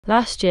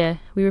Last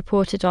year, we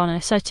reported on an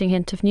exciting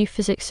hint of new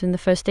physics in the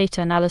first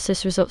data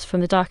analysis results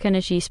from the Dark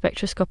Energy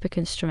Spectroscopic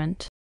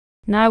Instrument.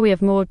 Now we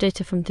have more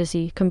data from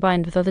DESI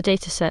combined with other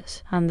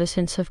datasets, and those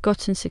hints have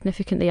gotten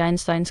significantly.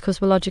 Einstein's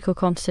cosmological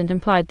constant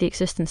implied the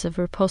existence of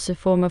a repulsive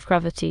form of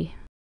gravity.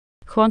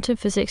 Quantum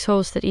physics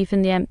holds that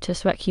even the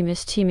emptiest vacuum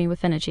is teeming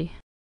with energy.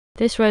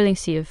 This rolling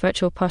sea of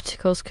virtual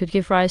particles could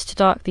give rise to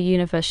dark. The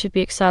universe should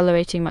be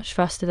accelerating much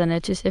faster than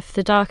it is if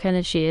the dark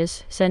energy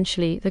is,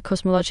 essentially, the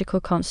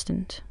cosmological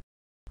constant.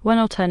 One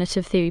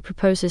alternative theory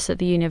proposes that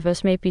the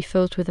universe may be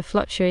filled with a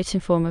fluctuating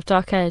form of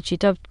dark energy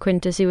dubbed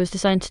quint. DESI was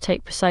designed to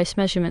take precise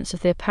measurements of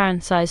the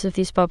apparent size of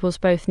these bubbles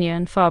both near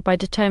and far by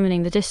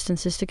determining the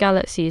distances to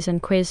galaxies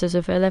and quasars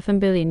over 11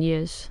 billion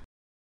years.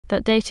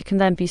 That data can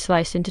then be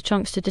sliced into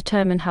chunks to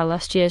determine how.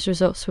 Last year's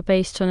results were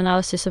based on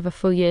analysis of a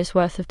full year's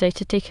worth of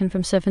data taken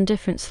from 7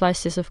 different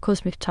slices of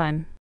cosmic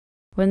time.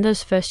 When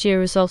those first-year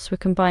results were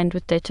combined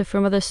with data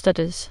from other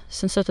studies,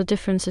 some subtle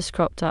differences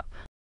cropped up.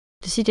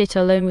 DESI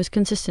data alone was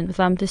consistent with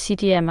lambda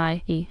CDM,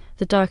 i.e.,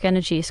 the dark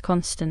energy is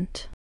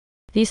constant.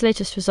 These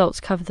latest results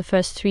cover the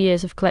first 3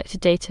 years of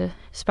collected data,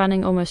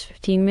 spanning almost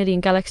 15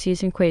 million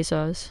galaxies and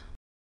quasars.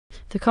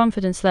 The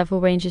confidence level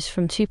ranges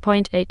from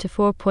 2.8 to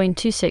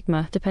 4.2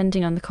 sigma,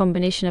 depending on the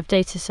combination of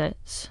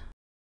datasets.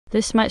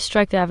 This might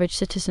strike the average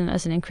citizen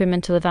as an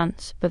incremental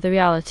advance, but the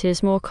reality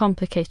is more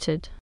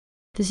complicated.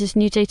 This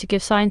new data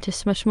gives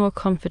scientists much more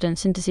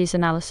confidence in DESI's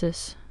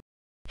analysis.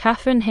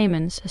 Catherine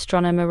Haymans,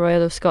 Astronomer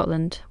Royal of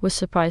Scotland, was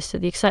surprised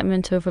at the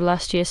excitement over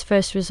last year's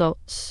first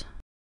results.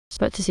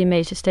 But DESI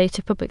made its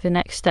data public. The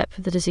next step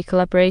for the DESI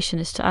collaboration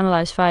is to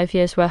analyse 5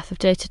 years' worth of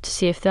data to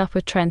see if the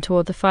upward trend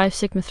toward the 5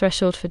 sigma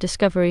threshold for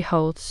discovery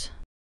holds.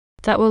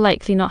 That will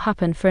likely not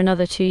happen for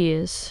another 2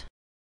 years.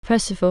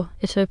 First of all,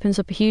 it opens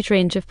up a huge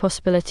range of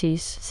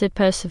possibilities, said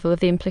Percival, of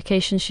the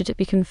implications should it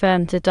be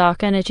confirmed that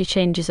dark energy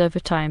changes over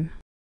time.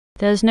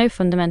 There is no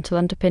fundamental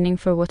underpinning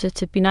for what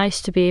it'd be nice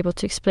to be able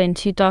to explain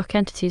 2 dark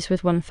entities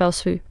with one fell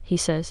swoop, he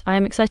says. I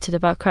am excited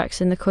about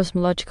cracks in the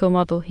cosmological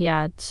model, he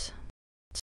adds.